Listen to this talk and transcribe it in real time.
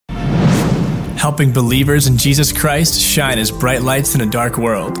helping believers in Jesus Christ shine as bright lights in a dark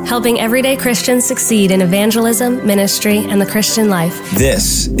world. Helping everyday Christians succeed in evangelism, ministry, and the Christian life.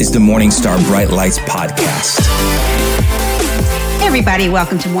 This is the Morning Star Bright Lights Podcast. Hey everybody,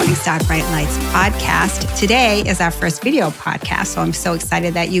 welcome to Morning Star Bright Lights Podcast. Today is our first video podcast, so I'm so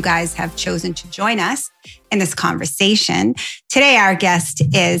excited that you guys have chosen to join us in this conversation. Today, our guest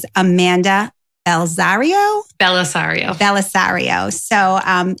is Amanda Bellisario. So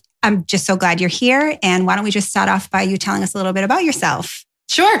I'm just so glad you're here. And why don't we just start off by you telling us a little bit about yourself?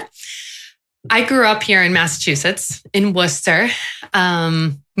 Sure. I grew up here in Massachusetts, in Worcester.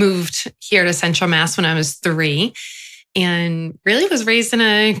 Moved here to Central Mass when I was 3 and really was raised in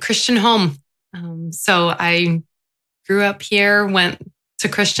a Christian home. So I grew up here, went to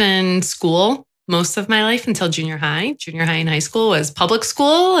Christian school most of my life until junior high. Junior high and high school was public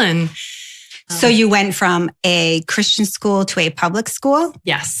school. And so you went from a Christian school to a public school?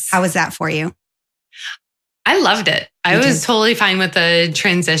 Yes. How was that for you? I loved it. I was totally fine with the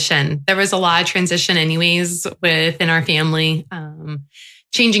transition. There was a lot of transition anyways within our family,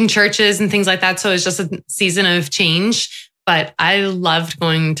 changing churches and things like that. So it was just a season of change, but I loved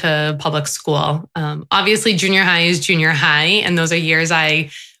going to public school. Obviously junior high is junior high, and those are years I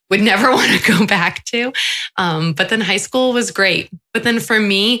would never want to go back to. But then high school was great. But then for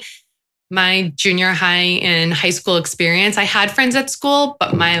me, my junior high and high school experience, I had friends at school,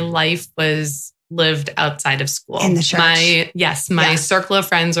 but my life was lived outside of school. In the church. My circle of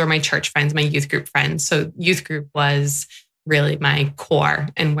friends or my church friends, my youth group friends. So youth group was really my core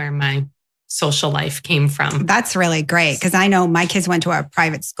and where my social life came from. That's really great, because I know my kids went to a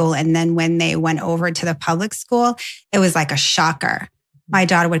private school, and then when they went over to the public school, it was like a shocker. My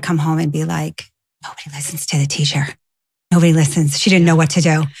daughter would come home and be like, nobody listens to the teacher. Nobody listens. She didn't know what to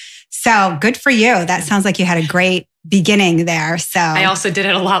do. So good for you. That sounds like you had a great beginning there. So I also did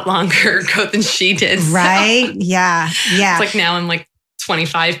it a lot longer ago than she did. Right? So. Yeah. It's like now I'm like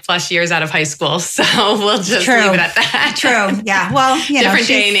 25 plus years out of high school. So we'll just leave it at that. True. Yeah. Well, different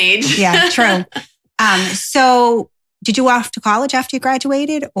day and age. Yeah, true. So did you go off to college after you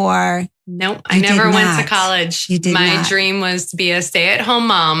graduated, or? Nope. I never went to college. You did My not. dream was to be a stay-at-home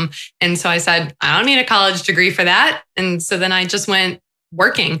mom. And so I said, I don't need a college degree for that. And so then I just went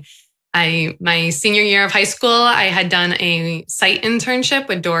working. My senior year of high school, I had done a site internship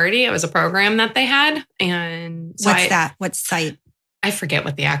with Doherty. It was a program that they had. And so what's that? What site? I forget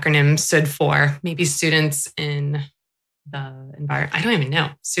what the acronym stood for. Maybe students in the environment. I don't even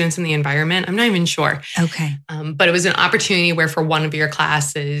know. Students in the environment. I'm not even sure. Okay. But it was an opportunity where for one of your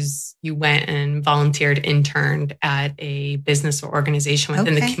classes, you went and volunteered, interned at a business or organization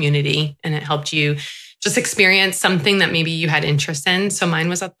within the community. And it helped you just experience something that maybe you had interest in. So mine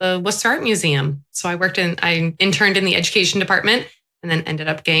was at the Worcester Art Museum. So I interned in the education department and then ended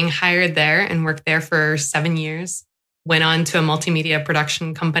up getting hired there and worked there for 7 years. Went on to a multimedia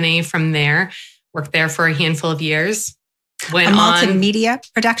production company from there, worked there for a handful of years. Multimedia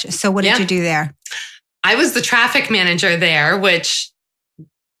production. So what did you do there? I was the traffic manager there, which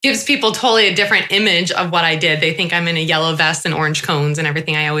gives people totally a different image of what I did. They think I'm in a yellow vest and orange cones and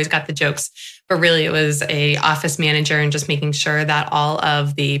everything. I always got the jokes, but really it was a office manager and just making sure that all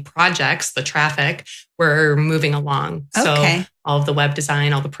of the projects, the traffic, were moving along. So all of the web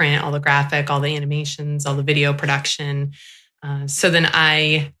design, all the print, all the graphic, all the animations, all the video production. So then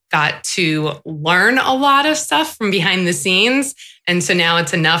I got to learn a lot of stuff from behind the scenes. And so now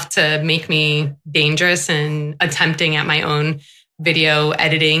it's enough to make me dangerous and attempting at my own video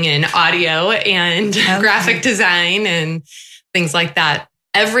editing and audio and graphic design and things like that.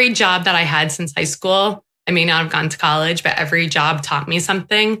 Every job that I had since high school, I may not have gone to college, but every job taught me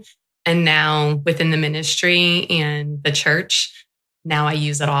something. And now within the ministry and the church, now I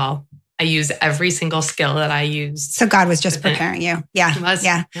use it all. I use every single skill that I used. So God was just preparing you. Yeah. He was.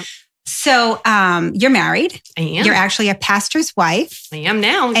 Yeah. Yep. So you're married. I am. You're actually a pastor's wife. I am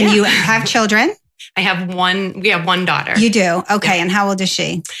now. And you have children? We have one daughter. You do? Okay. Yeah. And how old is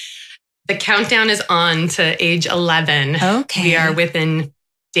she? The countdown is on to age 11. Okay. We are within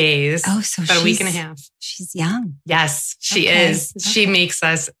days. Oh, so about a week and a half. She's young. Yes, she is. Okay. She makes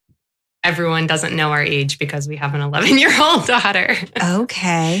us, everyone doesn't know our age because we have an 11-year-old daughter.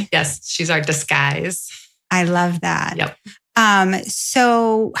 Okay. Yes, she's our disguise. I love that. Yep.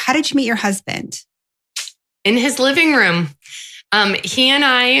 So how did you meet your husband? In his living room. He and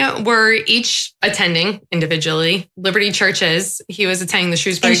I were each attending individually Liberty churches. He was attending the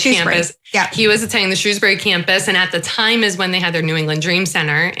Shrewsbury campus. Yeah. He was attending the Shrewsbury campus. And at the time is when they had their New England Dream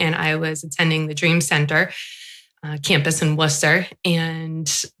Center. And I was attending the Dream Center campus in Worcester. And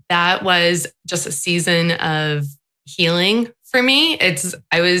that was just a season of healing for me.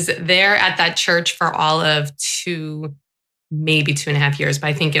 I was there at that church for all of maybe 2.5 years, but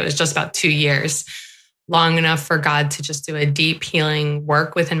I think it was just about 2 years, long enough for God to just do a deep healing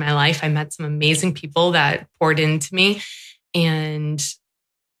work within my life. I met some amazing people that poured into me, and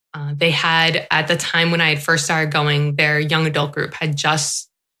they had, at the time when I had first started going, their young adult group had just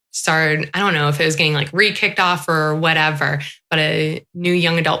started. I don't know if it was getting like re-kicked off or whatever, but a new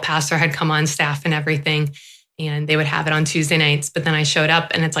young adult pastor had come on staff and everything, and they would have it on Tuesday nights. But then I showed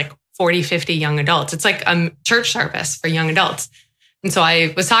up and it's like 40, 50 young adults. It's like a church service for young adults. And so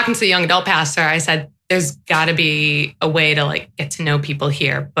I was talking to the young adult pastor. I said, there's got to be a way to like get to know people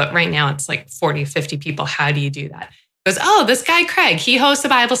here. But right now it's like 40, 50 people. How do you do that? He goes, oh, this guy, Craig, he hosts a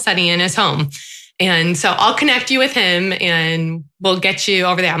Bible study in his home. And so I'll connect you with him and we'll get you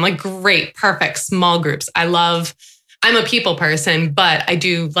over there. I'm like, great, perfect, small groups. I'm a people person, but I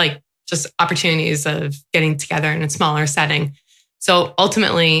do like just opportunities of getting together in a smaller setting. So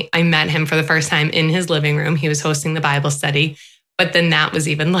ultimately, I met him for the first time in his living room. He was hosting the Bible study, but then that was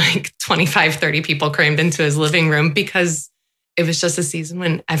even like 25, 30 people crammed into his living room because it was just a season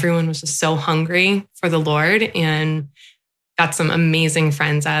when everyone was just so hungry for the Lord, and got some amazing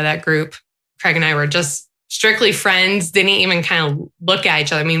friends out of that group. Craig and I were just strictly friends, didn't even kind of look at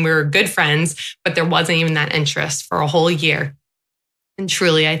each other. I mean, we were good friends, but there wasn't even that interest for a whole year. And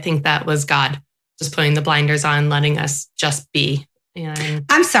truly, I think that was God just putting the blinders on, letting us just be. And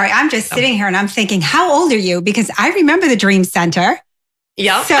I'm sorry, I'm just sitting here and I'm thinking, how old are you? Because I remember the Dream Center.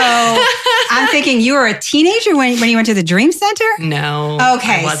 Yep. So I'm thinking you were a teenager when you went to the Dream Center? No.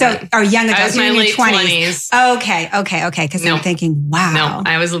 Okay. So, or young adults. I was my late 20s. Okay. Because I'm thinking, wow. No,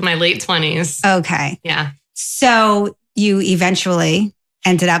 I was in my late 20s. Okay. Yeah. So you eventually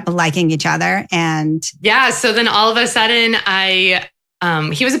ended up liking each other, and yeah. So then all of a sudden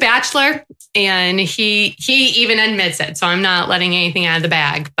he was a bachelor, and he even admits it. So I'm not letting anything out of the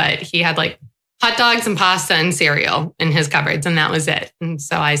bag, but he had like hot dogs and pasta and cereal in his cupboards, and that was it. And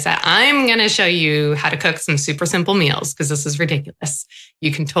so I said, I'm going to show you how to cook some super simple meals because this is ridiculous.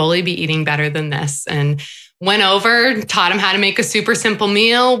 You can totally be eating better than this. And went over, taught him how to make a super simple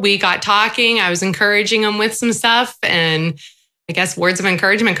meal. We got talking. I was encouraging him with some stuff. And I guess words of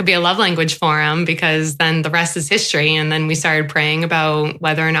encouragement could be a love language for him, because then the rest is history. And then we started praying about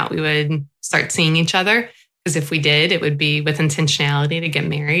whether or not we would start seeing each other. Because if we did, it would be with intentionality to get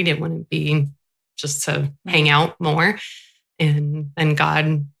married. It wouldn't be just to hang out more. And then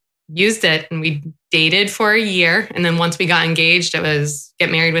God used it, and we dated for a year. And then once we got engaged, it was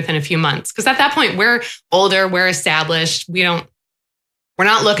get married within a few months. Because at that point, we're older, we're established. We're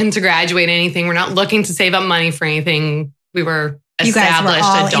not looking to graduate anything. We're not looking to save up money for anything. We were established you guys were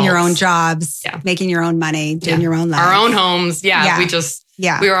all adults. in your own jobs, making your own money, doing your own life. Our own homes. We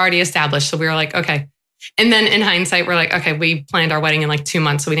were already established. So we were like, okay. And then in hindsight, we're like, okay, we planned our wedding in like 2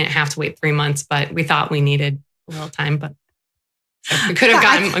 months, so we didn't have to wait 3 months, but we thought we needed a little time. But we could have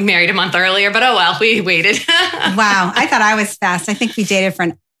gotten married a month earlier, but oh well, we waited. Wow. I thought I was fast. I think we dated for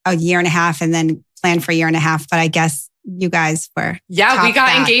a year and a half and then planned for a year and a half, but I guess you guys were. Yeah, we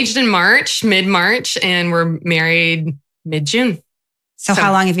got engaged in mid-March, and we're married mid-June. So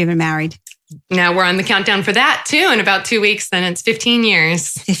how long have you been married? Now we're on the countdown for that too. In about 2 weeks, then it's 15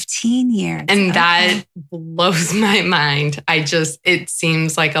 years. 15 years. And that blows my mind. It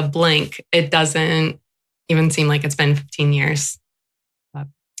seems like a blink. It doesn't even seem like it's been 15 years. But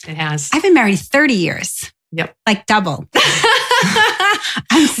it has. I've been married 30 years. Yep. Like double.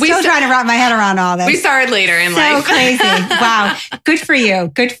 I'm still trying to wrap my head around all this. We started later in life. So crazy. Wow. Good for you.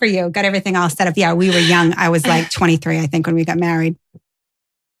 Good for you. Got everything all set up. Yeah, we were young. I was like 23, I think, when we got married.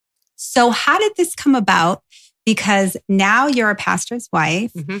 So how did this come about? Because now you're a pastor's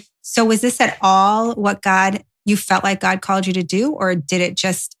wife. Mm-hmm. So was this at all what you felt like God called you to do, or did it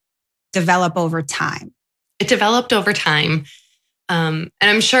just develop over time? It developed over time. And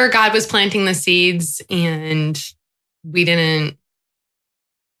I'm sure God was planting the seeds, and we just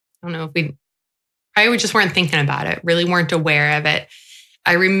weren't thinking about it, really weren't aware of it.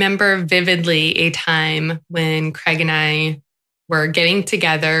 I remember vividly a time when Craig and I were getting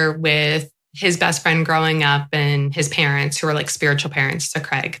together with his best friend growing up and his parents, who were like spiritual parents to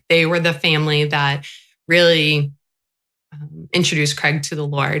Craig. They were the family that really introduced Craig to the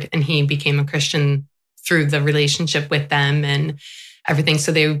Lord, and he became a Christian through the relationship with them and everything.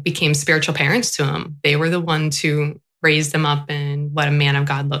 So they became spiritual parents to him. They were the ones who raised him up in what a man of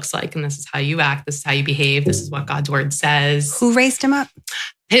God looks like. And this is how you act. This is how you behave. This is what God's word says. Who raised him up?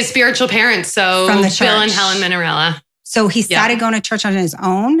 His spiritual parents. So from the church. Bill and Helen Minarella. So he started going to church on his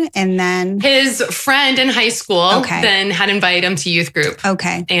own, and then his friend in high school then had invited him to youth group.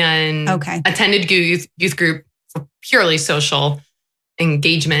 Okay. And attended youth group for purely social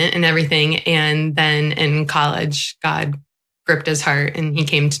engagement and everything. And then in college, God gripped his heart and he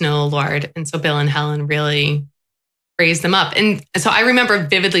came to know the Lord. And so Bill and Helen really raised them up. And so I remember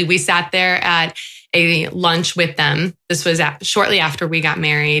vividly, we sat there at a lunch with them. This was shortly after we got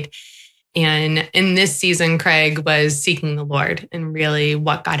married. And in this season, Craig was seeking the Lord and really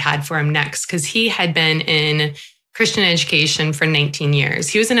what God had for him next, because he had been in Christian education for 19 years.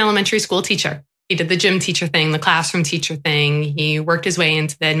 He was an elementary school teacher. He did the gym teacher thing, the classroom teacher thing. He worked his way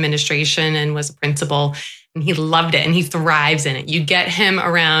into the administration and was a principal, and he loved it and he thrives in it. You get him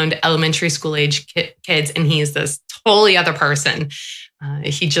around elementary school age kids and he's this totally other person.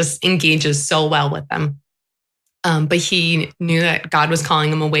 He just engages so well with them. But he knew that God was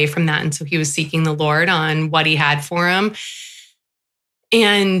calling him away from that. And so he was seeking the Lord on what he had for him.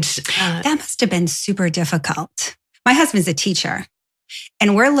 And that must have been super difficult. My husband's a teacher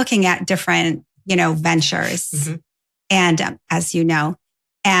and we're looking at different, ventures. Mm-hmm. And as you know,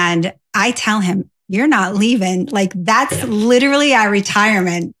 and I tell him, you're not leaving. Like that's literally our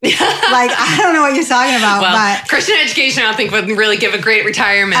retirement. Like, I don't know what you're talking about, but Christian education, I don't think would really give a great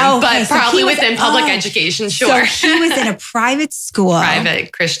retirement, but so probably within public education. Sure. So he was in a private school,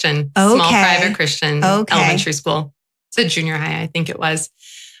 private Christian, small private Christian elementary school. It's a junior high, I think it was.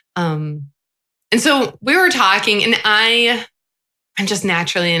 And so we were talking and I'm just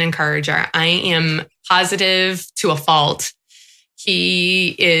naturally an encourager. I am positive to a fault.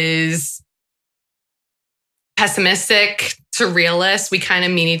 He is pessimistic to realist. We kind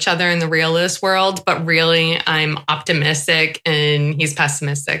of meet each other in the realist world, but really I'm optimistic and he's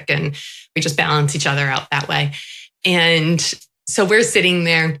pessimistic and we just balance each other out that way. And so we're sitting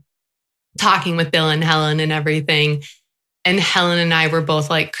there talking with Bill and Helen and everything. And Helen and I were both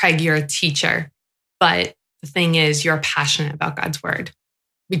like, Craig, you're a teacher, but the thing is you're passionate about God's word.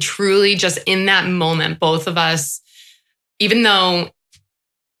 We truly just in that moment, both of us, even though it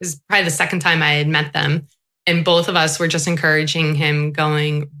was probably the second time I had met them, and both of us were just encouraging him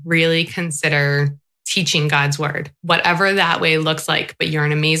going, really consider teaching God's word, whatever that way looks like. But you're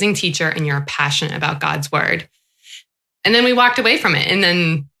an amazing teacher and you're passionate about God's word. And then we walked away from it. And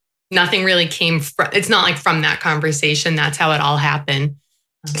then nothing really came from, it's not like from that conversation. That's how it all happened.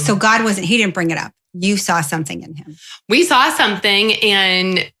 So God he didn't bring it up. You saw something in him. We saw something.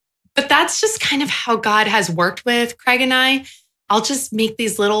 But that's just kind of how God has worked with Craig and I. I'll just make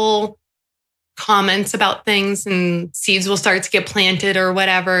these little comments about things and seeds will start to get planted or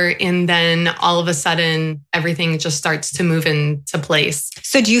whatever. And then all of a sudden, everything just starts to move into place.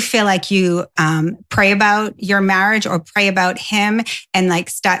 So do you feel like you pray about your marriage or pray about him and like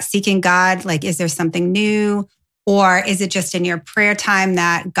start seeking God? Like, is there something new? Or is it just in your prayer time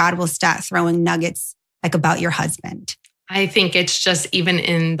that God will start throwing nuggets like about your husband? I think it's just even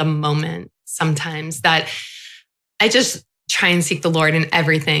in the moment sometimes that I just try and seek the Lord in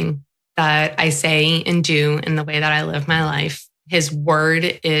everything that I say and do in the way that I live my life. His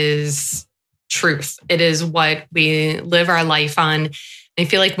word is truth. It is what we live our life on. I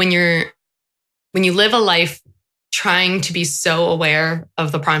feel like when you live a life trying to be so aware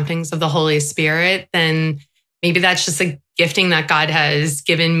of the promptings of the Holy Spirit, then maybe that's just a gifting that God has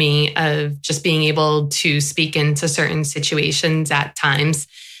given me of just being able to speak into certain situations at times.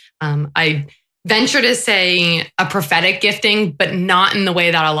 I venture to say a prophetic gifting, but not in the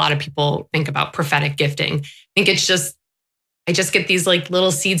way that a lot of people think about prophetic gifting. I think it's just, I just get these like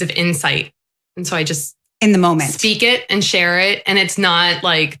little seeds of insight. And so I just in the moment speak it and share it. And it's not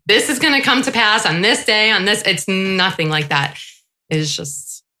like, this is going to come to pass on this day, on this. It's nothing like that. It's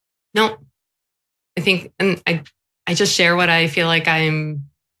just, no, I think, and I just share what I feel like I'm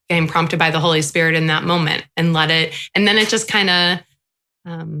getting prompted by the Holy Spirit in that moment and let it, and then it just kind of,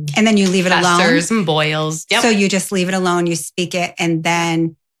 and then you leave it alone. Festers and boils. Yep. So you just leave it alone, you speak it, and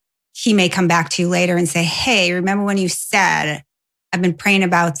then he may come back to you later and say, hey, remember when you said, I've been praying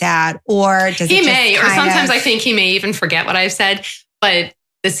about that? Or does he may, or sometimes I think he may even forget what I've said, but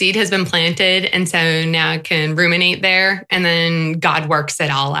the seed has been planted. And so now it can ruminate there and then God works it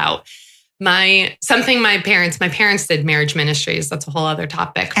all out. My parents did marriage ministries. That's a whole other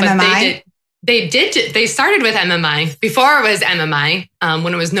topic. MMI? But they started with MMI before it was MMI,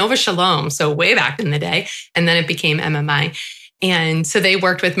 when it was Nova Shalom. So way back in the day. And then it became MMI. And so they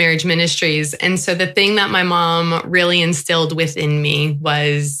worked with marriage ministries. And so the thing that my mom really instilled within me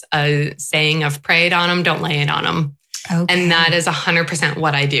was a saying of pray it on them, don't lay it on them. Okay. And that is 100%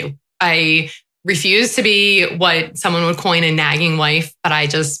 what I do. I refuse to be what someone would coin a nagging wife, but I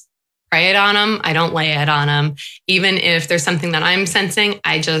just pray it on them. I don't lay it on them. Even if there's something that I'm sensing,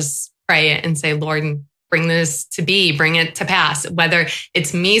 I just pray it and say, Lord, bring this to be, bring it to pass, whether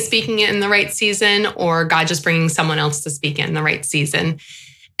it's me speaking it in the right season or God just bringing someone else to speak it in the right season.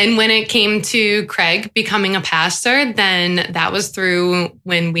 And when it came to Craig becoming a pastor, then that was through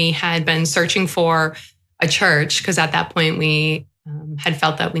when we had been searching for a church, because at that point we had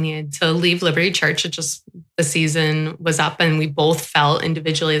felt that we needed to leave Liberty Church. The season was up and we both felt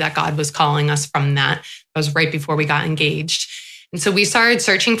individually that God was calling us from that. It was right before we got engaged. And so we started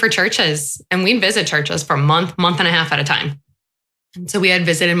searching for churches, and we'd visit churches for a month and a half at a time. And so we had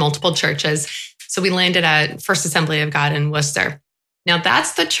visited multiple churches. So we landed at First Assembly of God in Worcester. Now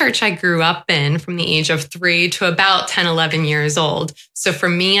that's the church I grew up in from the age of 3 to about 10, 11 years old. So for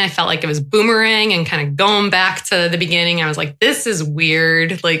me, I felt like it was boomerang and kind of going back to the beginning. I was like, this is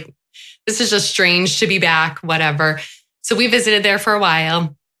weird. Like, this is just strange to be back, whatever. So we visited there for a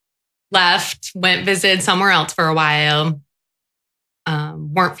while, left, went visited somewhere else for a while.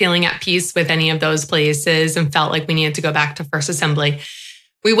 Weren't feeling at peace with any of those places and felt like we needed to go back to First Assembly.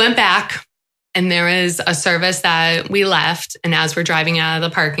 We went back. And there was a service that we left. And as we're driving out of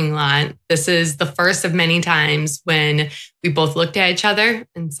the parking lot, this is the first of many times when we both looked at each other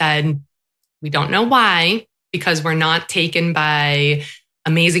and said, we don't know why, because we're not taken by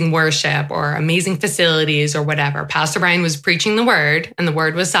amazing worship or amazing facilities or whatever. Pastor Brian was preaching the word and the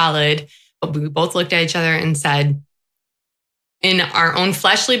word was solid, but we both looked at each other and said, in our own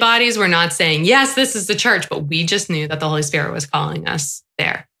fleshly bodies, we're not saying, yes, this is the church, but we just knew that the Holy Spirit was calling us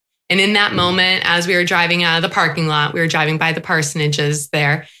there. And in that moment, as we were driving out of the parking lot, we were driving by the parsonages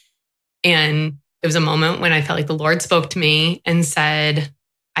there. And it was a moment when I felt like the Lord spoke to me and said,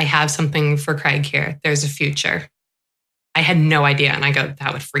 I have something for Craig here. There's a future. I had no idea. And I go,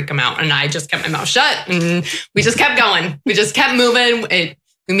 that would freak him out. And I just kept my mouth shut and we just kept going. We just kept moving.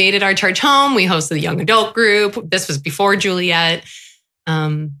 We made it our church home. We hosted a young adult group. This was before Juliet.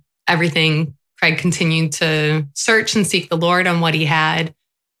 Everything. Craig continued to search and seek the Lord on what he had.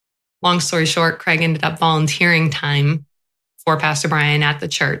 Long story short, Craig ended up volunteering time for Pastor Brian at the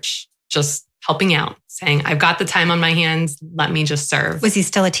church, just helping out, saying, I've got the time on my hands. Let me just serve. Was he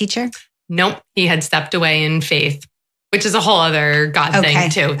still a teacher? Nope. He had stepped away in faith, which is a whole other God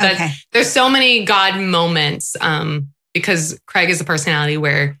thing too. There's so many God moments because Craig is a personality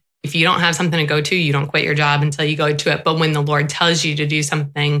where if you don't have something to go to, you don't quit your job until you go to it. But when the Lord tells you to do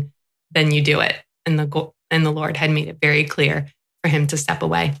something, then you do it. And the Lord had made it very clear for him to step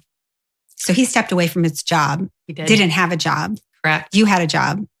away. So he stepped away from his job. He did. Didn't have a job. Correct. You had a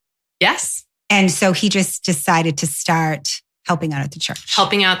job. Yes. And so he just decided to start helping out at the church.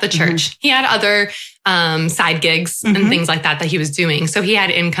 Helping out the church. Mm-hmm. He had other side gigs and things like that he was doing. So he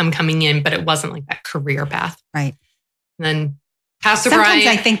had income coming in, but it wasn't like that career path. Right. And then Pastor Sometimes Brian.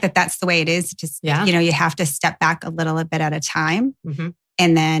 I think that that's the way it is. Just, you have to step back a little bit at a time. Mm-hmm.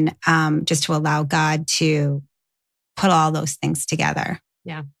 And then just to allow God to put all those things together.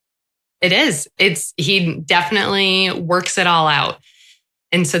 Yeah. It is. He definitely works it all out.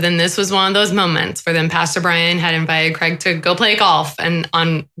 And so then this was one of those moments where then Pastor Brian had invited Craig to go play golf. And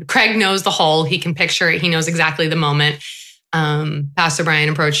Craig knows the hole. He can picture it. He knows exactly the moment. Pastor Brian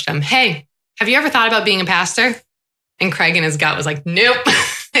approached him. Hey, have you ever thought about being a pastor? And Craig in his gut was like, nope.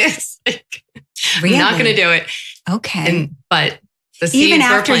 It's like, really? I'm not going to do it. Okay. But the seeds even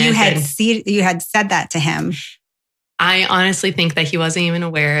after were planted. you had said that to him. I honestly think that he wasn't even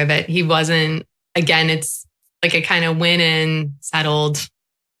aware of it. He wasn't, again, it's like it kind of went in, settled,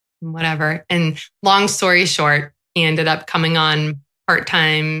 whatever. And long story short, he ended up coming on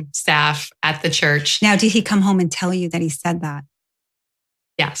part-time staff at the church. Now, did he come home and tell you that he said that?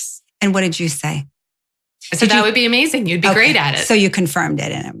 Yes. And what did you say? I said, that would be amazing. You'd be great at it. So you confirmed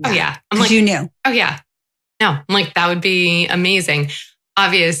it in him. Oh, yeah. I'm like, you knew. Oh, yeah. No, I'm like, that would be amazing.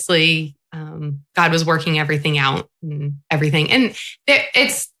 Obviously, God was working everything out and everything. And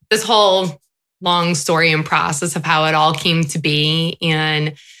it's this whole long story and process of how it all came to be.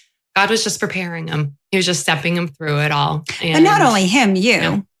 And God was just preparing him. He was just stepping him through it all. And, but not only him,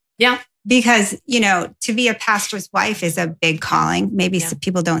 you. Yeah. Because, to be a pastor's wife is a big calling. Maybe some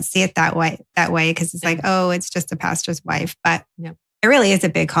people don't see it that way because it's like, oh, it's just a pastor's wife. But it really is a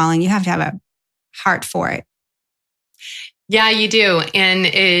big calling. You have to have a heart for it. Yeah, you do. And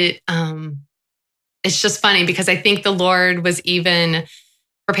it's just funny because I think the Lord was even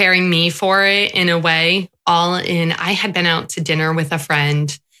preparing me for it in a way. I had been out to dinner with a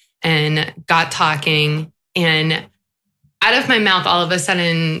friend and got talking, and out of my mouth, all of a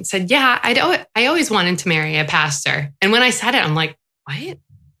sudden said, yeah, I always wanted to marry a pastor. And when I said it, I'm like, what?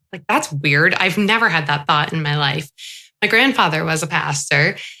 Like, that's weird. I've never had that thought in my life. My grandfather was a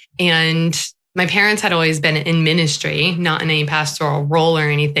pastor, and my parents had always been in ministry, not in any pastoral role or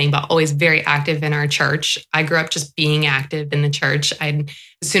anything, but always very active in our church. I grew up just being active in the church. As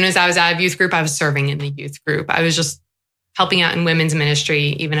soon as I was out of youth group, I was serving in the youth group. I was just helping out in women's ministry,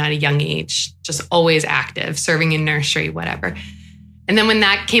 even at a young age, just always active, serving in nursery, whatever. And then when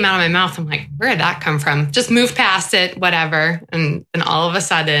that came out of my mouth, I'm like, where did that come from? Just move past it, whatever. And then all of a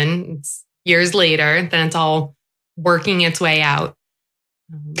sudden, it's years later, then it's all working its way out.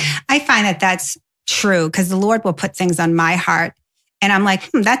 I find that that's true because the Lord will put things on my heart and I'm like,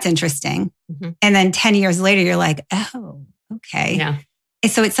 that's interesting. Mm-hmm. And then 10 years later, you're like, oh, okay. Yeah.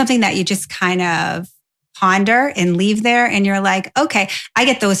 And so it's something that you just kind of ponder and leave there. And you're like, okay, I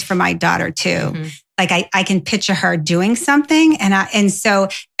get those for my daughter too. Mm-hmm. Like I can picture her doing something. And so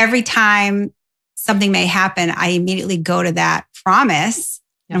every time something may happen, I immediately go to that promise.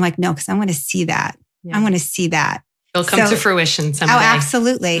 Yeah. And I'm like, no, because I want to see that. Yeah. I want to see that. It'll come to fruition someday. Oh,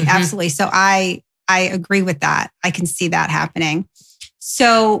 absolutely. Mm-hmm. Absolutely. So I agree with that. I can see that happening.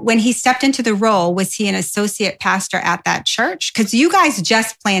 So when he stepped into the role, was he an associate pastor at that church? Because you guys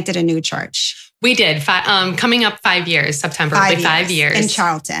just planted a new church. We did. Coming up 5 years, September will be 5 years. In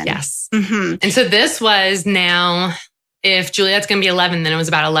Charlton. Yes. Mm-hmm. And so this was now, if Juliet's going to be 11, then it was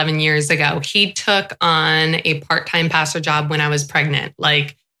about 11 years ago. He took on a part-time pastor job when I was pregnant,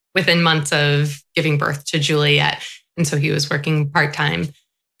 like within months of giving birth to Juliet. And so he was working part-time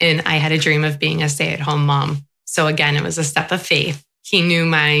and I had a dream of being a stay-at-home mom. So again, it was a step of faith. He knew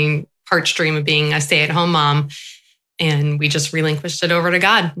my heart's dream of being a stay-at-home mom and we just relinquished it over to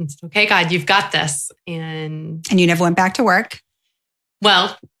God and said, okay, God, you've got this. And you never went back to work?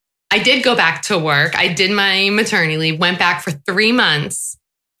 Well, I did go back to work. I did my maternity leave, went back for 3 months,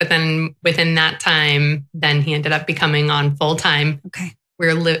 but then within that time, then he ended up becoming on full-time. Okay.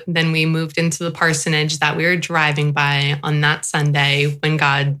 Then we moved into the parsonage that we were driving by on that Sunday when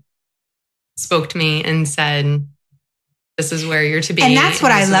God spoke to me and said, this is where you're to be. And that's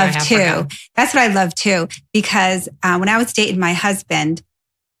what I love too. That's what I love too. Because when I was dating my husband,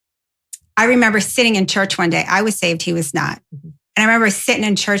 I remember sitting in church one day. I was saved, he was not. Mm-hmm. And I remember sitting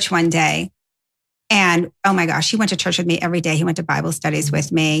in church one day and oh my gosh, he went to church with me every day. He went to Bible studies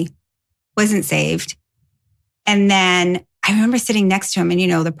with me, wasn't saved. And then I remember sitting next to him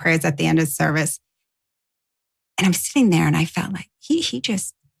and the prayers at the end of the service. And I'm sitting there and I felt like he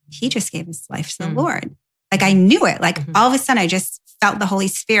just gave his life to the Lord. Like I knew it. Like all of a sudden I just felt the Holy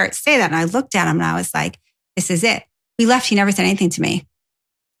Spirit say that. And I looked at him and I was like, this is it. We left. He never said anything to me.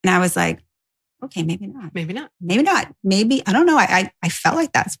 And I was like, okay, maybe not. Maybe not. Maybe not. Maybe, I don't know. I felt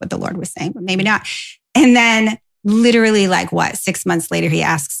like that's what the Lord was saying, but maybe not. And then literally 6 months later, he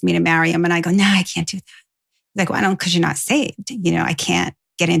asks me to marry him. And I go, no, I can't do that. He's like, well, I don't, because you're not saved. I can't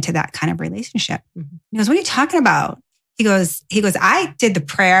get into that kind of relationship. Mm-hmm. He goes, what are you talking about? He goes, I did the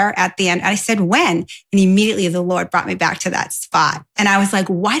prayer at the end. I said, when? And immediately the Lord brought me back to that spot. And I was like,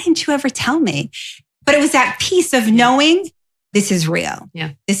 why didn't you ever tell me? But it was that piece of knowing this is real.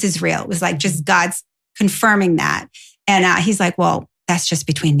 Yeah. This is real. It was like just God's confirming that. And he's like, well, that's just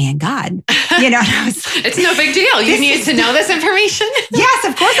between me and God. And I was like, it's no big deal. You needed to know this information. Yes,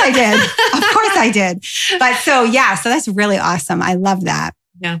 of course I did. Of course I did. But so that's really awesome. I love that.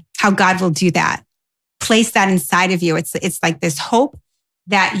 Yeah. How God will do that. Place that inside of you. It's like this hope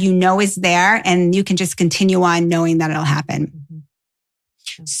that is there and you can just continue on knowing that it'll happen.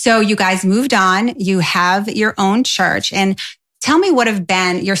 Mm-hmm. So you guys moved on. You have your own church and tell me what have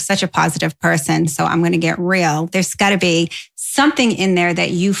been, you're such a positive person. So I'm going to get real. There's got to be something in there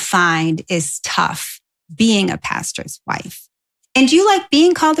that you find is tough being a pastor's wife. And do you like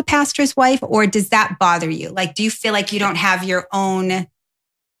being called a pastor's wife or does that bother you? Like, do you feel like you don't have your own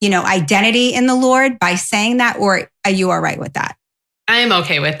identity in the Lord by saying that, or are you all right with that? I am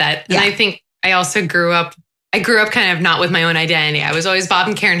okay with that. And I think I also grew up kind of not with my own identity. I was always Bob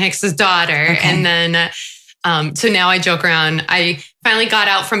and Karen Hicks's daughter. Okay. And then, so now I joke around. I finally got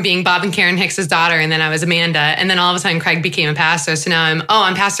out from being Bob and Karen Hicks's daughter. And then I was Amanda. And then all of a sudden Craig became a pastor. So now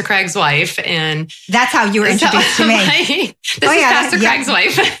I'm Pastor Craig's wife. And that's how you were introduced to me. This is Pastor Craig's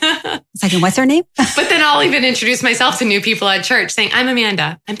wife. It's like, and what's her name? But then I'll even introduce myself to new people at church saying, I'm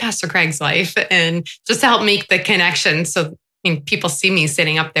Amanda. I'm Pastor Craig's wife. And just to help make the connection. So people see me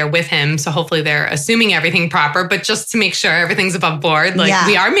sitting up there with him. So hopefully they're assuming everything proper, but just to make sure everything's above board. Like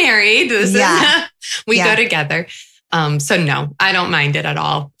we are married. We go together. So no, I don't mind it at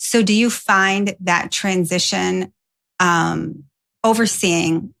all. So do you find that transition,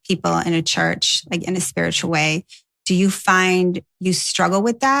 overseeing people in a church, like in a spiritual way, do you find you struggle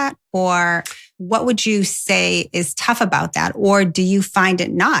with that? Or what would you say is tough about that? Or do you find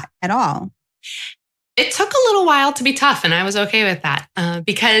it not at all? It took a little while to be tough, and I was okay with that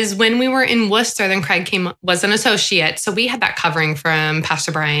because when we were in Worcester, then Craig was an associate. So we had that covering from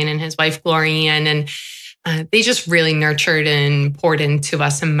Pastor Brian and his wife, Glorian, and they just really nurtured and poured into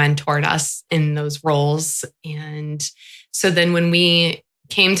us and mentored us in those roles. And so then when we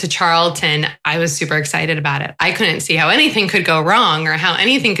came to Charlton, I was super excited about it. I couldn't see how anything could go wrong or how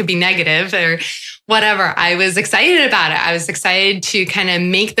anything could be negative or whatever. I was excited about it. I was excited to kind of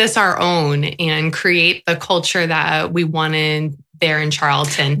make this our own and create the culture that we wanted there in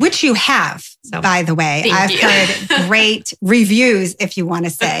Charlton. Which you have, by the way. I've heard great reviews, if you want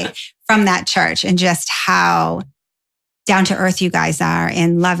to say, from that church and just how down to earth you guys are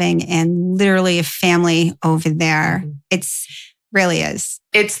and loving and literally a family over there. It's really is.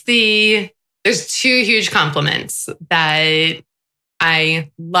 There's two huge compliments that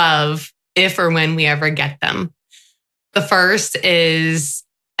I love if or when we ever get them. The first is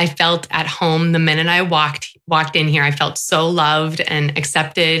I felt at home the minute I walked in here. I felt so loved and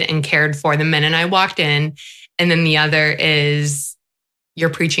accepted and cared for the minute I walked in. And then the other is you're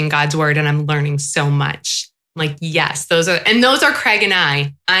preaching God's word and I'm learning so much. I'm like, yes, those are Craig and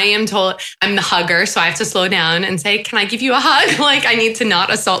I. I am told I'm the hugger, so I have to slow down and say, can I give you a hug? Like I need to not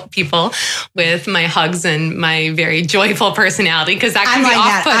assault people with my hugs and my very joyful personality because that can be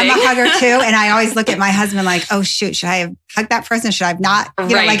off-putting. I'm a hugger too. And I always look at my husband like, oh shoot, should I have hugged that person? Should I have not? You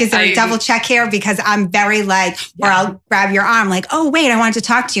know, like, is there a double check here? Because I'm very like, or I'll grab your arm like, oh wait, I wanted to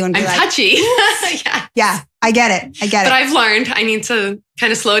talk to you and be I'm like, touchy. Yeah, I get it. But I've learned I need to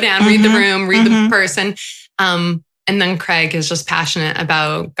kind of slow down, read the room, read the person. And then Craig is just passionate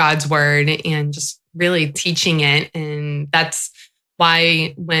about God's word and just really teaching it. And that's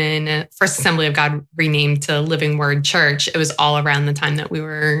why when First Assembly of God renamed to Living Word Church, it was all around the time that we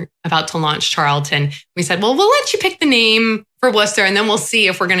were about to launch Charlton. We said, well, we'll let you pick the name for Worcester and then we'll see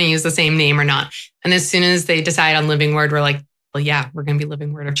if we're going to use the same name or not. And as soon as they decide on Living Word, we're like, well, yeah, we're going to be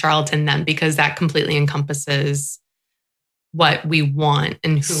Living Word of Charlton then because that completely encompasses what we want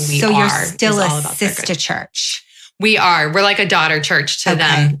and who we are. So you're still a sister church. We are. We're like a daughter church to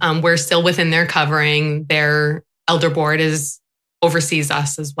them. We're still within their covering. Their elder board oversees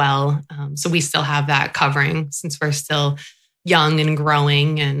us as well. So we still have that covering since we're still young and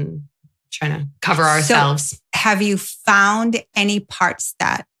growing and trying to cover ourselves. So have you found any parts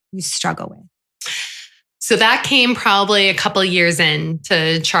that you struggle with? So that came probably a couple of years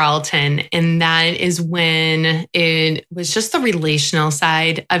into Charlton. And that is when it was just the relational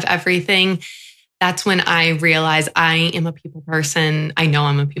side of everything. That's when I realized I am a people person. I know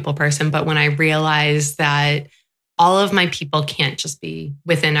I'm a people person, but when I realized that all of my people can't just be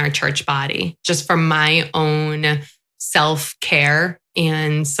within our church body, just for my own self-care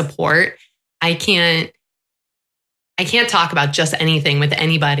and support, I can't talk about just anything with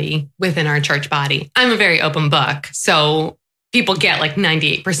anybody within our church body. I'm a very open book. So people get like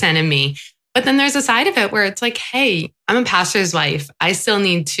 98% of me. But then there's a side of it where it's like, hey, I'm a pastor's wife. I still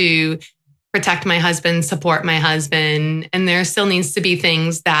need to protect my husband, support my husband. And there still needs to be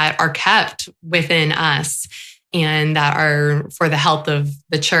things that are kept within us and that are for the health of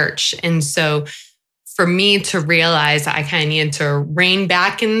the church. And so for me to realize I kind of needed to rein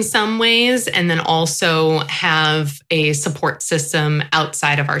back in some ways and then also have a support system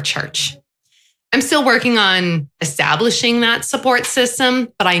outside of our church. I'm still working on establishing that support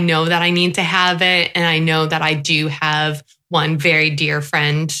system, but I know that I need to have it. And I know that I do have one very dear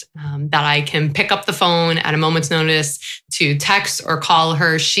friend that I can pick up the phone at a moment's notice to text or call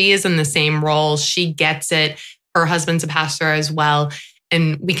her. She is in the same role. She gets it. Her husband's a pastor as well.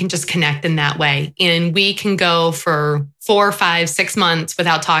 And we can just connect in that way. And we can go for 4, 5, 6 months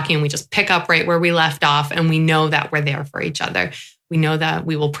without talking. We just pick up right where we left off. And we know that we're there for each other. We know that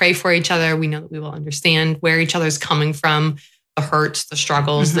we will pray for each other. We know that we will understand where each other's coming from, the hurts, the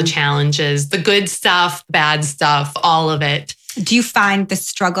struggles, the challenges, the good stuff, bad stuff, all of it. Do you find the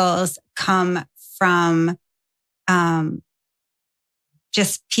struggles come from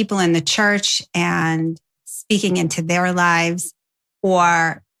just people in the church and speaking into their lives,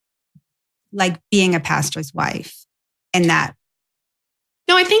 or like being a pastor's wife and that?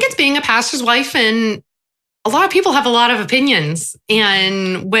 No, I think it's being a pastor's wife, and a lot of people have a lot of opinions.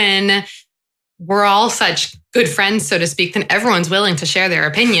 And when we're all such good friends, so to speak, then everyone's willing to share their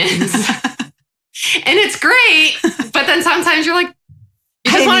opinions. And it's great. But then sometimes you're like,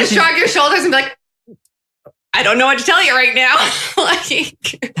 you just want to shrug your shoulders and be like, I don't know what to tell you right now.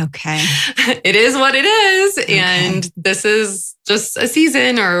 Okay. It is what it is. Okay. And this is just a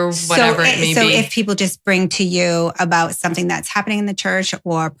season or whatever it may be. So if people just bring to you about something that's happening in the church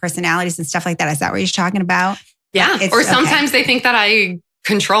or personalities and stuff like that, is that what you're talking about? Yeah. Or sometimes they think that I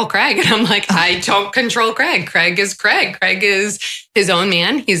control Craig. And I'm like, I don't control Craig. Craig is Craig. Craig is his own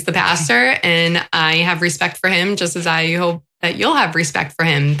man. He's the pastor. And I have respect for him, just as I hope that you'll have respect for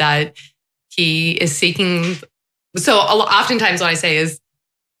him, that he is seeking. So oftentimes what I say is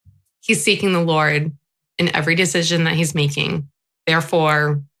he's seeking the Lord in every decision that he's making.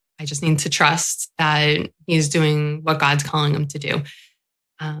 Therefore, I just need to trust that he's doing what God's calling him to do.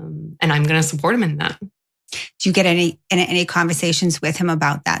 And I'm going to support him in that. Do you get any conversations with him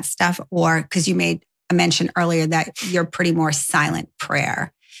about that stuff? Or because you made a mention earlier that you're pretty more silent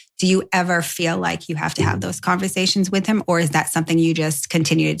prayer. Do you ever feel like you have to have those conversations with him? Or is that something you just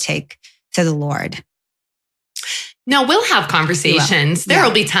continue to take to the Lord? No, we'll have conversations. There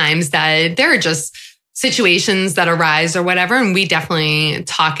will be times that there are just situations that arise or whatever, and we definitely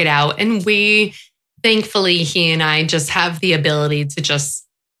talk it out. And thankfully, he and I just have the ability to just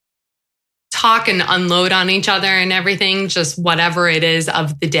talk and unload on each other and everything, just whatever it is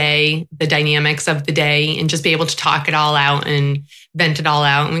of the day, the dynamics of the day, and just be able to talk it all out and vent it all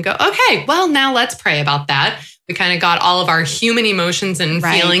out. And we go, okay, well, now let's pray about that. We kind of got all of our human emotions and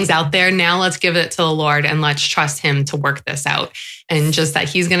feelings out there. Now let's give it to the Lord and let's trust him to work this out. And just that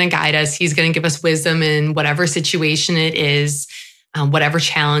he's going to guide us. He's going to give us wisdom in whatever situation it is, whatever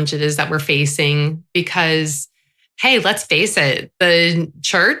challenge it is that we're facing. Because, hey, let's face it, the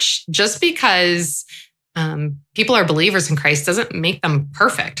church, just because people are believers in Christ doesn't make them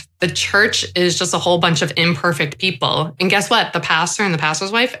perfect. The church is just a whole bunch of imperfect people. And guess what? The pastor and the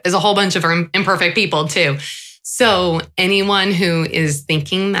pastor's wife is a whole bunch of imperfect people too. So anyone who is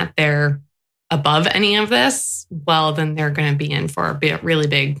thinking that they're above any of this, well, then they're going to be in for a really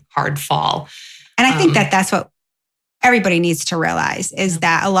big, hard fall. And I think that's what everybody needs to realize is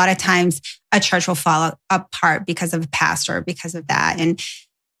that a lot of times a church will fall apart because of a pastor, because of that. And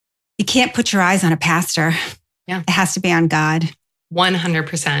you can't put your eyes on a pastor. Yeah. It has to be on God.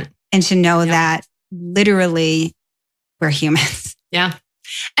 100%. And to know that literally we're humans. Yeah.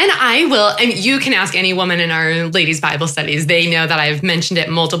 And and you can ask any woman in our ladies' Bible studies. They know that I've mentioned it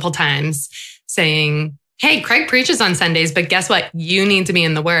multiple times saying, hey, Craig preaches on Sundays, but guess what? You need to be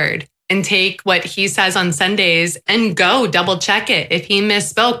in the Word and take what he says on Sundays and go double check it. If he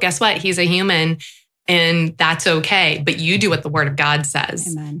misspoke, guess what? He's a human and that's okay. But you do what the Word of God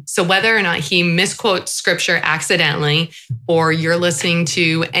says. Amen. So whether or not he misquotes scripture accidentally, or you're listening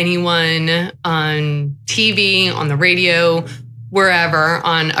to anyone on TV, on the radio, wherever,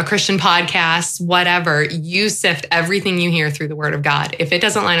 on a Christian podcast, whatever, you sift everything you hear through the Word of God. If it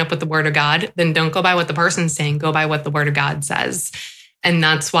doesn't line up with the Word of God, then don't go by what the person's saying, go by what the Word of God says. And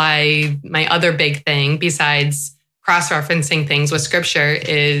that's why my other big thing, besides cross-referencing things with scripture,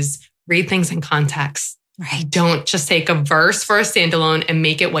 is read things in context. Right. Don't just take a verse for a standalone and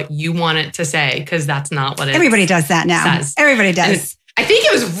make it what you want it to say, because that's not what it Everybody does that now. says. Everybody does. I think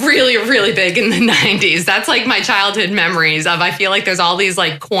it was really, really big in the 90s. That's like my childhood memories of, I feel like there's all these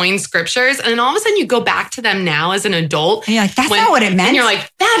like coined scriptures. And then all of a sudden you go back to them now as an adult. And you're like, that's not what it meant. And you're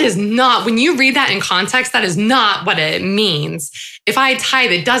like, that is not, when you read that in context, that is not what it means. If I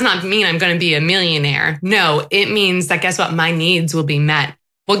tithe, it does not mean I'm going to be a millionaire. No, it means that, guess what? My needs will be met.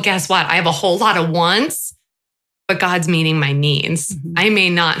 Well, guess what? I have a whole lot of wants, but God's meeting my needs. Mm-hmm. I may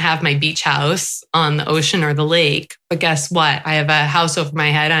not have my beach house on the ocean or the lake, but guess what? I have a house over my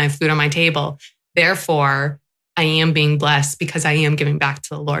head and I have food on my table. Therefore, I am being blessed because I am giving back to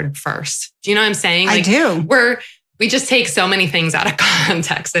the Lord first. Do you know what I'm saying? I do. We just take so many things out of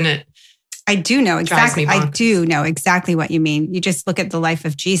context, and I do know exactly what you mean. You just look at the life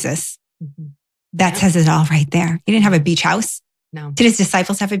of Jesus. Mm-hmm. That says it all right there. He didn't have a beach house. No. Did his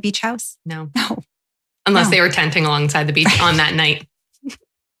disciples have a beach house? No. No. Unless they were tenting alongside the beach on that night.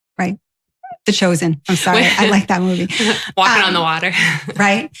 Right. The Chosen. I'm sorry. I like that movie. Walking on the water.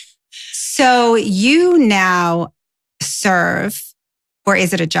 Right. So you now serve, or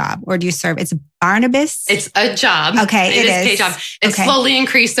is it a job? Or do you serve? It's Barnabas? It's a job. Okay. It is a paid job. It's slowly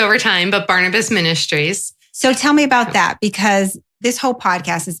increased over time, but Barnabas Ministries. So tell me about that, because this whole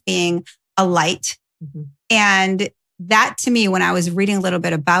podcast is being a light. Mm-hmm. And that, to me, when I was reading a little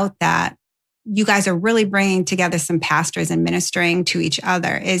bit about that, you guys are really bringing together some pastors and ministering to each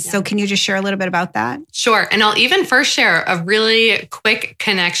other. So can you just share a little bit about that? Sure. And I'll even first share a really quick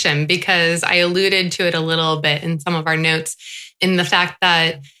connection, because I alluded to it a little bit in some of our notes, in the fact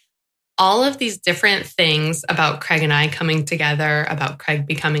that all of these different things about Craig and I coming together, about Craig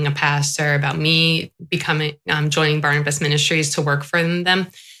becoming a pastor, about me joining Barnabas Ministries to work for them,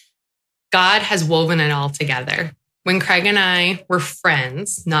 God has woven it all together. When Craig and I were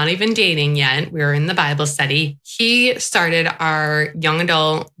friends, not even dating yet, we were in the Bible study, he started our young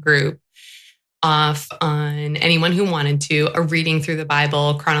adult group off on anyone who wanted to a reading through the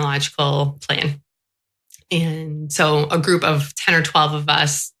Bible chronological plan. And so a group of 10 or 12 of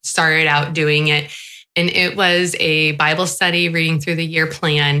us started out doing it. And it was a Bible study reading through the year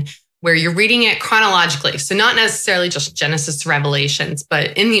plan where you're reading it chronologically. So not necessarily just Genesis to Revelations,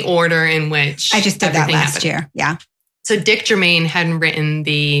 but in the order in which I just did that last year. Yeah. So Dick Germain had written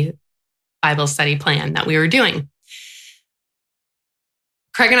the Bible study plan that we were doing.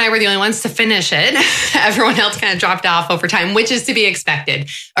 Craig and I were the only ones to finish it. Everyone else kind of dropped off over time, which is to be expected.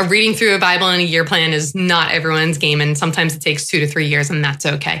 A reading through a Bible in a year plan is not everyone's game. And sometimes it takes 2 to 3 years, and that's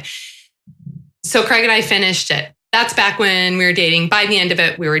okay. So Craig and I finished it. That's back when we were dating. By the end of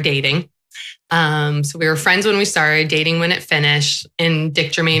it, we were dating. So we were friends when we started, dating when it finished. And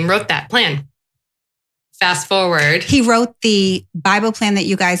Dick Germain wrote that plan. Fast forward. He wrote the Bible plan that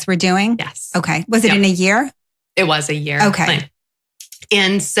you guys were doing? Yes. Okay. Was it in a year? It was a year. Okay. Plan.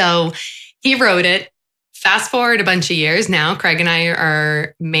 And so he wrote it. Fast forward a bunch of years now. Craig and I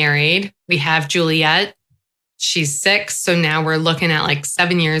are married. We have Juliet. She's 6. So now we're looking at like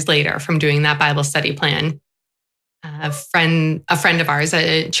 7 years later from doing that Bible study plan. A friend of ours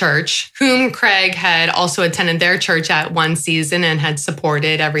at church, whom Craig had also attended their church at one season and had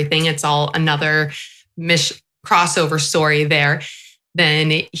supported everything. It's all another crossover story there.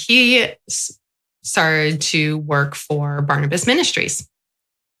 Then he started to work for Barnabas Ministries.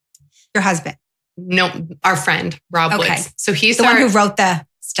 Your husband? No, our friend, Rob Woods. So he's the one who wrote the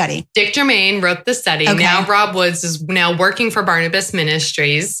study. Dick Germain wrote the study. Okay. Now Rob Woods is now working for Barnabas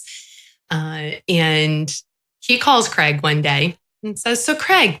Ministries. And he calls Craig one day and says, so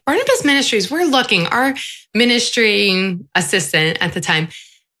Craig, Barnabas Ministries, we're looking. Our ministry assistant at the time,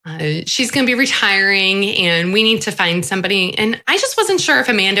 she's going to be retiring and we need to find somebody. And I just wasn't sure if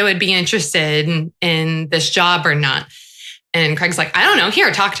Amanda would be interested in this job or not. And Craig's like, I don't know.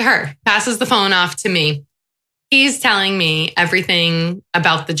 Here, talk to her. Passes the phone off to me. He's telling me everything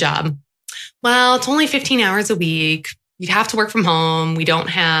about the job. Well, it's only 15 hours a week. You'd have to work from home. We don't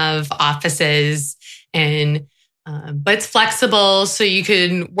have offices, and but it's flexible, so you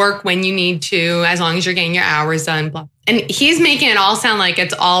can work when you need to, as long as you're getting your hours done. Blah. And he's making it all sound like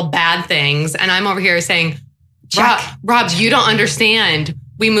it's all bad things, and I'm over here saying, Rob, you don't understand.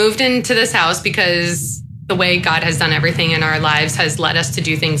 We moved into this house because the way God has done everything in our lives has led us to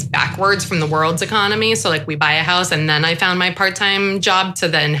do things backwards from the world's economy. So like we buy a house, and then I found my part-time job to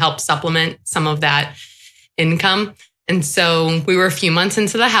then help supplement some of that income. And so we were a few months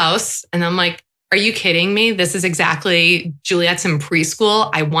into the house, and I'm like, are you kidding me? This is exactly, Juliet's in preschool.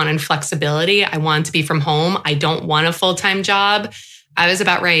 I wanted flexibility. I wanted to be from home. I don't want a full-time job. I was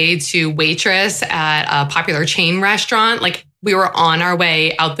about ready to waitress at a popular chain restaurant. Like we were on our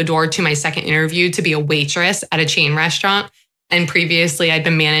way out the door to my second interview to be a waitress at a chain restaurant. And previously I'd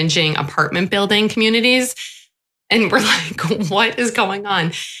been managing apartment building communities. And we're like, what is going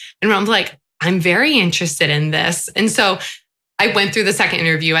on? And I'm like, I'm very interested in this. And so I went through the second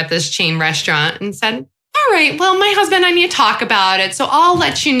interview at this chain restaurant and said, all right, well, my husband, I need to talk about it. So I'll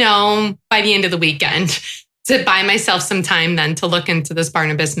let you know by the end of the weekend to buy myself some time then to look into this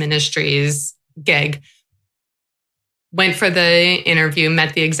Barnabas Ministries gig. Went for the interview,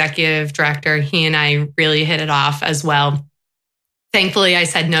 met the executive director. He and I really hit it off as well. Thankfully, I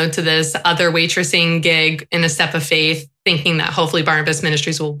said no to this other waitressing gig in a step of faith, thinking that hopefully Barnabas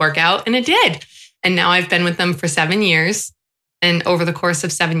Ministries will work out. And it did. And now I've been with them for 7 years. And over the course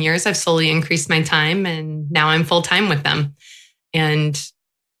of 7 years, I've slowly increased my time. And now I'm full time with them. And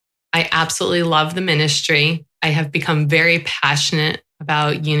I absolutely love the ministry. I have become very passionate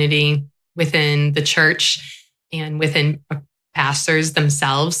about unity within the church and within pastors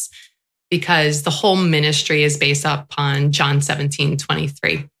themselves, because the whole ministry is based upon John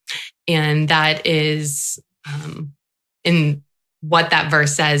 17:23. And that is, in what that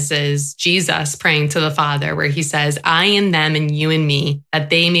verse says is Jesus praying to the Father, where he says, I and them and you and me, that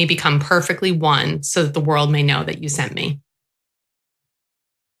they may become perfectly one, so that the world may know that you sent me.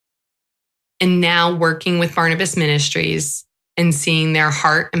 And now working with Barnabas Ministries and seeing their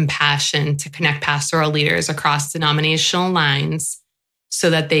heart and passion to connect pastoral leaders across denominational lines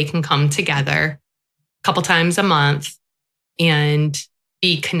so that they can come together a couple times a month and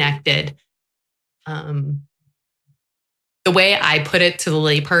be connected. The way I put it to the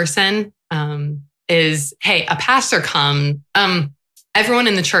layperson is, hey, a pastor everyone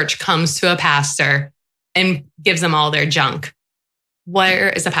in the church comes to a pastor and gives them all their junk. Where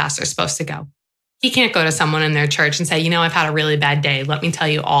is a pastor supposed to go? He can't go to someone in their church and say, you know, I've had a really bad day. Let me tell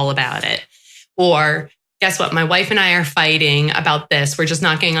you all about it. Or guess what? My wife and I are fighting about this. We're just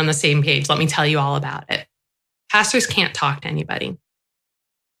not getting on the same page. Let me tell you all about it. Pastors can't talk to anybody.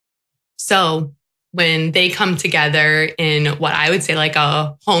 So when they come together in what I would say like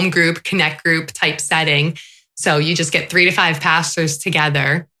a home group, connect group type setting, so you just get 3 to 5 pastors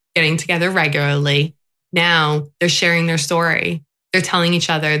together, getting together regularly. Now they're sharing their story. They're telling each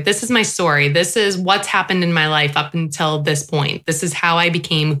other, this is my story. This is what's happened in my life up until this point. This is how I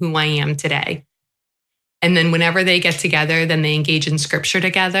became who I am today. And then whenever they get together, then they engage in scripture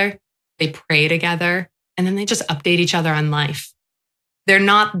together. They pray together, and then they just update each other on life. They're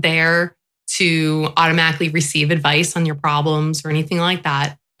not there to automatically receive advice on your problems or anything like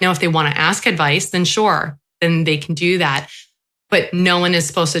that. Now, if they want to ask advice, then sure, then they can do that. But no one is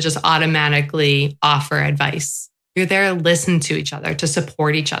supposed to just automatically offer advice. You're there to listen to each other, to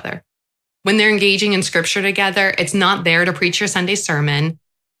support each other. When they're engaging in scripture together, it's not there to preach your Sunday sermon.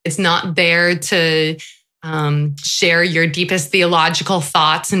 It's not there to share your deepest theological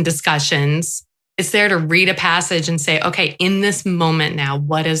thoughts and discussions. It's there to read a passage and say, okay, in this moment now,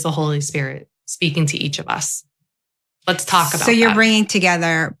 what is the Holy Spirit speaking to each of us? Let's talk about that. So you're bringing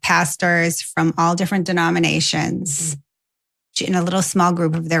together pastors from all different denominations in a little small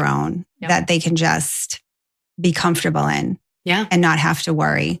group of their own that they can just be comfortable in and not have to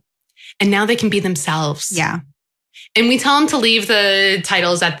worry. And now they can be themselves. Yeah. And we tell them to leave the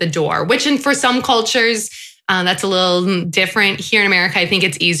titles at the door, which for some cultures, that's a little different. Here in America, I think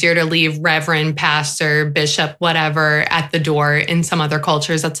it's easier to leave reverend, pastor, bishop, whatever at the door. In some other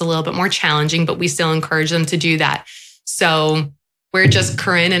cultures, that's a little bit more challenging, but we still encourage them to do that. So we're just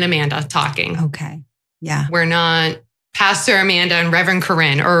Corinne and Amanda talking. Okay. Yeah. We're not Pastor Amanda and Reverend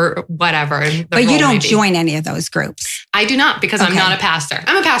Corinne or whatever. But you don't join any of those groups. I do not, because I'm not a pastor.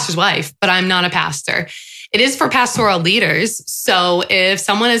 I'm a pastor's wife, but I'm not a pastor. It is for pastoral leaders. So if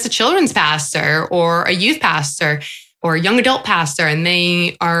someone is a children's pastor or a youth pastor or a young adult pastor and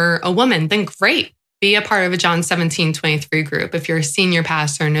they are a woman, then great. Be a part of a John 17:23 group. If you're a senior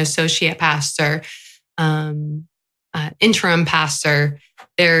pastor, an associate pastor, interim pastor,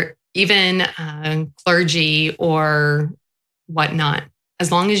 they're even clergy or whatnot. As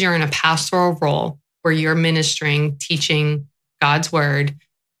long as you're in a pastoral role where you're ministering, teaching God's word,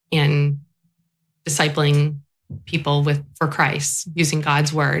 and discipling people for Christ, using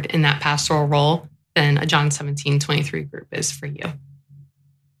God's word in that pastoral role, then a John 17:23 group is for you.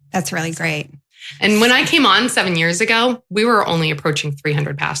 That's really great. And when I came on 7 years ago, we were only approaching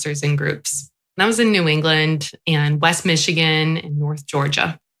 300 pastors in groups. And I was in New England and West Michigan and North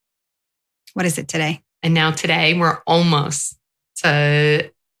Georgia. What is it today? And now today we're almost to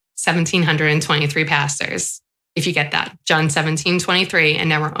 1,723 pastors. If you get that, John 17:23, and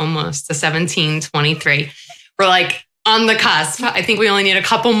now we're almost to 17:23. We're like on the cusp. I think we only need a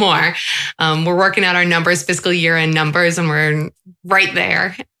couple more. We're working out our numbers, fiscal year end numbers, and we're right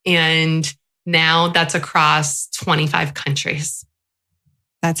there. And now that's across 25 countries.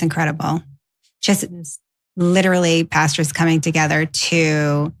 That's incredible. Just literally pastors coming together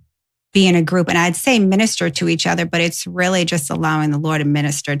to be in a group. And I'd say minister to each other, but it's really just allowing the Lord to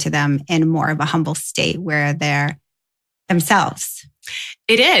minister to them in more of a humble state where they're themselves.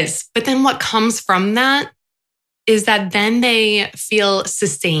 It is. But then what comes from that is that then they feel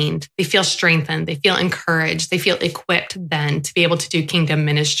sustained. They feel strengthened. They feel encouraged. They feel equipped then to be able to do kingdom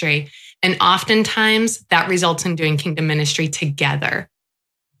ministry. And oftentimes that results in doing kingdom ministry together.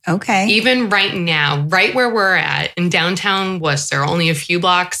 Okay. Even right now, right where we're at in downtown Worcester, only a few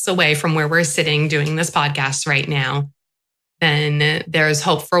blocks away from where we're sitting doing this podcast right now, then there's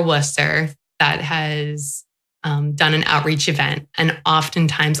Hope for Worcester that has done an outreach event. And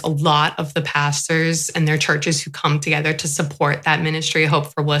oftentimes a lot of the pastors and their churches who come together to support that ministry,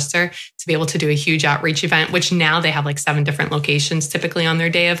 Hope for Worcester, to be able to do a huge outreach event, which now they have like 7 different locations typically on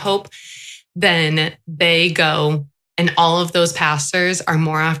their Day of Hope, then they go. And all of those pastors are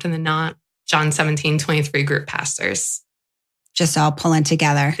more often than not John 17:23 group pastors. Just all pulling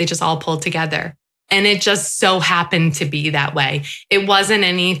together. They just all pulled together. And it just so happened to be that way. It wasn't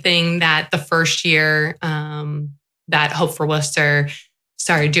anything that the first year that Hope for Worcester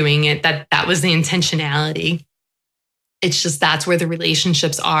started doing it, that was the intentionality. It's just that's where the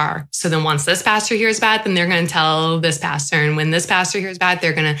relationships are. So then once this pastor hears about it, then they're going to tell this pastor. And when this pastor hears about it,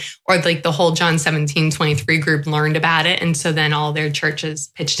 they're going to, or like the whole John 17:23 group learned about it. And so then all their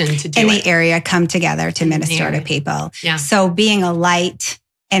churches pitched in to do it. In the area come together to minister to people. Yeah. So being a light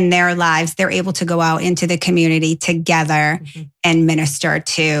in their lives, they're able to go out into the community together and minister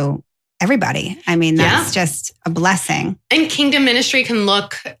to everybody. I mean, that's just a blessing. And kingdom ministry can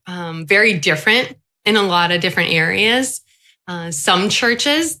look very different in a lot of different areas. Some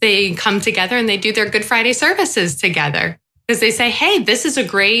churches, they come together and they do their Good Friday services together because they say, hey, this is a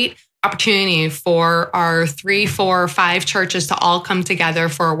great opportunity for our 3, 4, 5 churches to all come together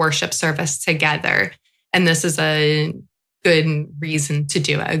for a worship service together. And this is a good reason to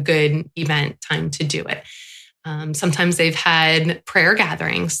do it, a good event time to do it. Sometimes they've had prayer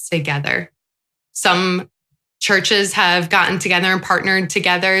gatherings together. Some churches have gotten together and partnered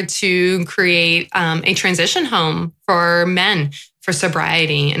together to create a transition home for men for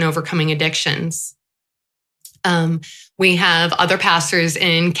sobriety and overcoming addictions. We have other pastors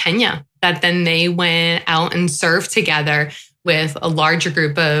in Kenya that then they went out and served together with a larger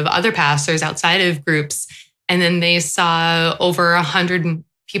group of other pastors outside of groups. And then they saw over 100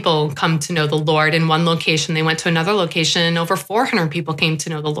 people come to know the Lord in one location. They went to another location and over 400 people came to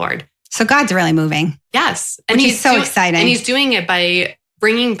know the Lord. So God's really moving. Yes. And he's so exciting. And he's doing it by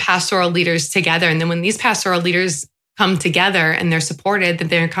bringing pastoral leaders together. And then when these pastoral leaders come together and they're supported, then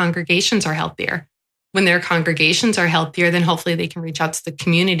their congregations are healthier. When their congregations are healthier, then hopefully they can reach out to the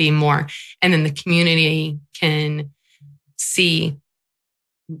community more. And then the community can see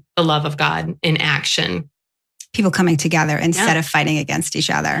the love of God in action. People coming together instead of fighting against each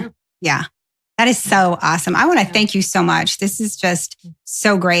other. Yeah. That is so awesome. I want to thank you so much. This is just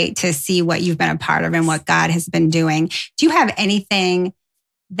so great to see what you've been a part of and what God has been doing. Do you have anything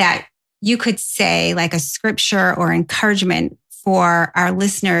that you could say, like a scripture or encouragement for our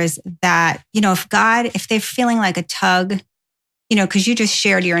listeners that, if they're feeling like a tug, because you just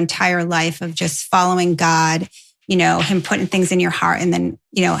shared your entire life of just following God, him putting things in your heart and then,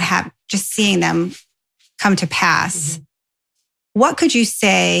 just seeing them come to pass. Mm-hmm. What could you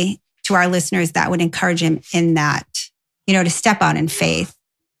say to our listeners that would encourage him in that, to step out in faith?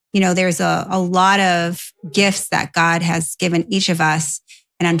 There's a lot of gifts that God has given each of us.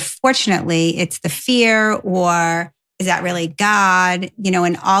 And unfortunately, it's the fear, or is that really God?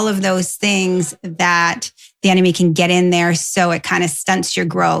 And all of those things that the enemy can get in there. So it kind of stunts your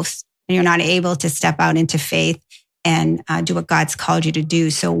growth and you're not able to step out into faith and do what God's called you to do.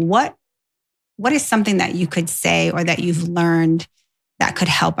 So what is something that you could say or that you've learned that could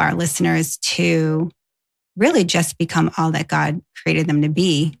help our listeners to really just become all that God created them to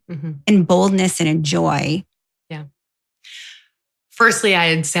be in boldness and in joy? Yeah. Firstly,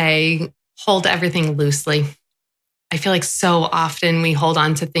 I'd say hold everything loosely. I feel like so often we hold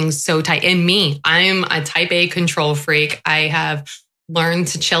on to things so tight. And I'm a type A control freak. I have learned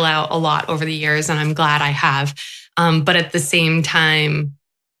to chill out a lot over the years, and I'm glad I have. But at the same time,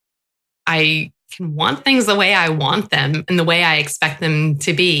 I can want things the way I want them and the way I expect them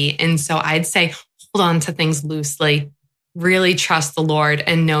to be. And so I'd say, hold on to things loosely, really trust the Lord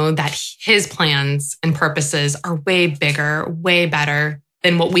and know that his plans and purposes are way bigger, way better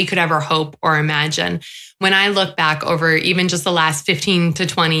than what we could ever hope or imagine. When I look back over even just the last 15 to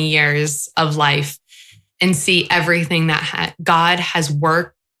 20 years of life and see everything that God has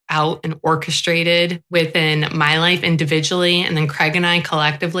worked out and orchestrated within my life individually, and then Craig and I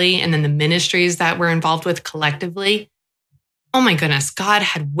collectively, and then the ministries that we're involved with collectively. Oh my goodness, God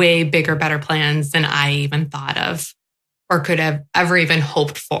had way bigger, better plans than I even thought of or could have ever even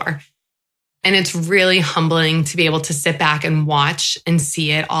hoped for. And it's really humbling to be able to sit back and watch and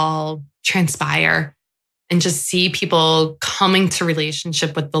see it all transpire and just see people coming to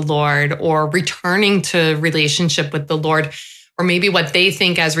relationship with the Lord or returning to relationship with the Lord, or maybe what they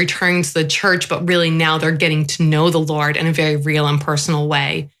think as returning to the church, but really now they're getting to know the Lord in a very real and personal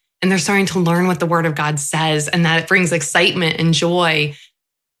way. And they're starting to learn what the Word of God says, and that it brings excitement and joy.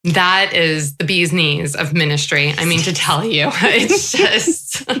 That is the bee's knees of ministry. I mean, to tell you, it's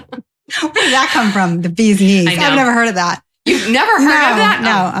just... Where did that come from? The bee's knees. I've never heard of that. You've never heard of that?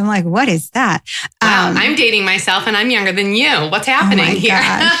 No. I'm like, what is that? Wow, I'm dating myself and I'm younger than you. What's happening here?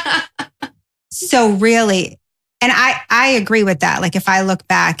 So really... And I agree with that. Like if I look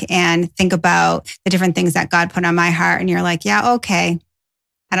back and think about the different things that God put on my heart and you're like, yeah, okay.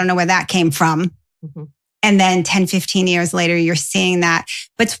 I don't know where that came from. Mm-hmm. And then 10, 15 years later, you're seeing that.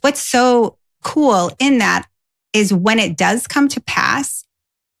 But what's so cool in that is when it does come to pass,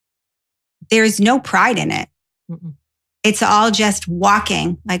 there's no pride in it. Mm-mm. It's all just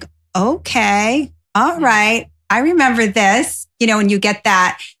walking like, okay, all right. I remember this, and you get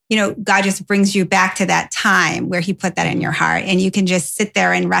that. God just brings you back to that time where he put that in your heart, and you can just sit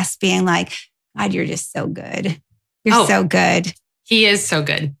there and rest being like, God, you're just so good. You're so good. He is so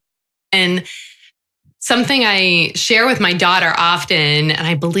good. And something I share with my daughter often, and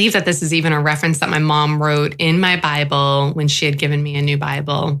I believe that this is even a reference that my mom wrote in my Bible when she had given me a new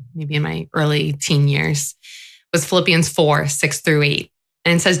Bible, maybe in my early teen years, was Philippians 4, 6 through 8.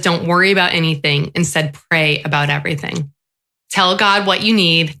 And it says, don't worry about anything. Instead, pray about everything. Tell God what you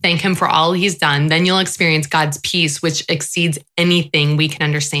need. Thank him for all he's done. Then you'll experience God's peace, which exceeds anything we can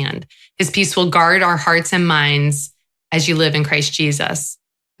understand. His peace will guard our hearts and minds as you live in Christ Jesus.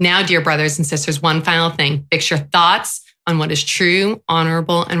 Now, dear brothers and sisters, one final thing. Fix your thoughts on what is true,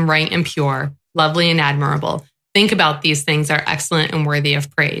 honorable, and right and pure, lovely and admirable. Think about these things that are excellent and worthy of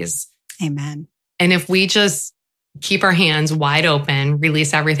praise. Amen. And if we just keep our hands wide open,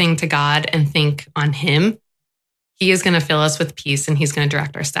 release everything to God, and think on him, he is going to fill us with peace and he's going to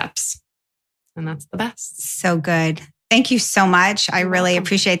direct our steps. And that's the best. So good. Thank you so much. I really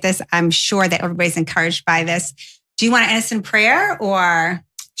appreciate this. I'm sure that everybody's encouraged by this. Do you want to end us in prayer or?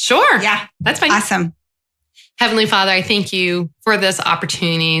 Sure. Yeah. That's fine. Awesome. Heavenly Father, I thank you for this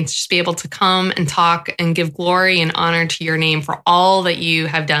opportunity to just be able to come and talk and give glory and honor to your name for all that you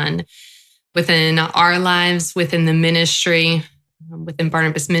have done within our lives, within the ministry, within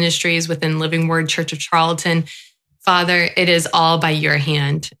Barnabas Ministries, within Living Word Church of Charlton. Father, it is all by your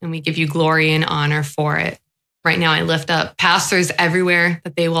hand, and we give you glory and honor for it. Right now, I lift up pastors everywhere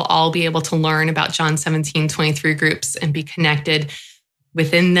that they will all be able to learn about John 17:23 groups and be connected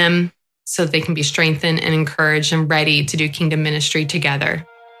within them so that they can be strengthened and encouraged and ready to do kingdom ministry together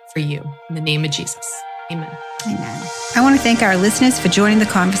for you. In the name of Jesus, amen. Amen. I want to thank our listeners for joining the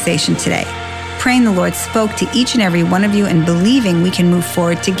conversation today. Praying the Lord spoke to each and every one of you and believing we can move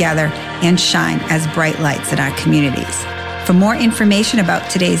forward together and shine as bright lights in our communities. For more information about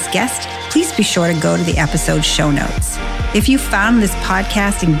today's guest, please be sure to go to the episode show notes. If you found this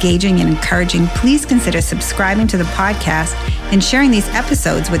podcast engaging and encouraging, please consider subscribing to the podcast and sharing these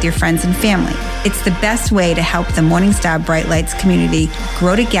episodes with your friends and family. It's the best way to help the Morning Star Bright Lights community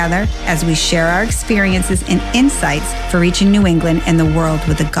grow together as we share our experiences and insights for reaching New England and the world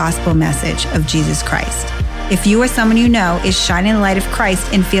with the gospel message of Jesus Christ. If you or someone you know is shining the light of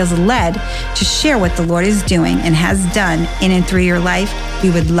Christ and feels led to share what the Lord is doing and has done in and through your life, we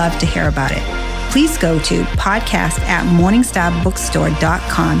would love to hear about it. Please go to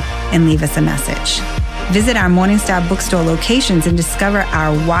podcast@morningstarbookstore.com and leave us a message. Visit our Morningstar Bookstore locations and discover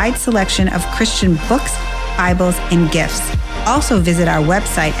our wide selection of Christian books, Bibles, and gifts. Also visit our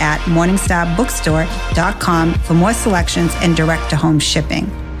website at morningstarbookstore.com for more selections and direct-to-home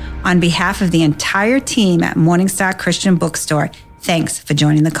shipping. On behalf of the entire team at Morningstar Christian Bookstore, thanks for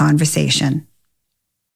joining the conversation.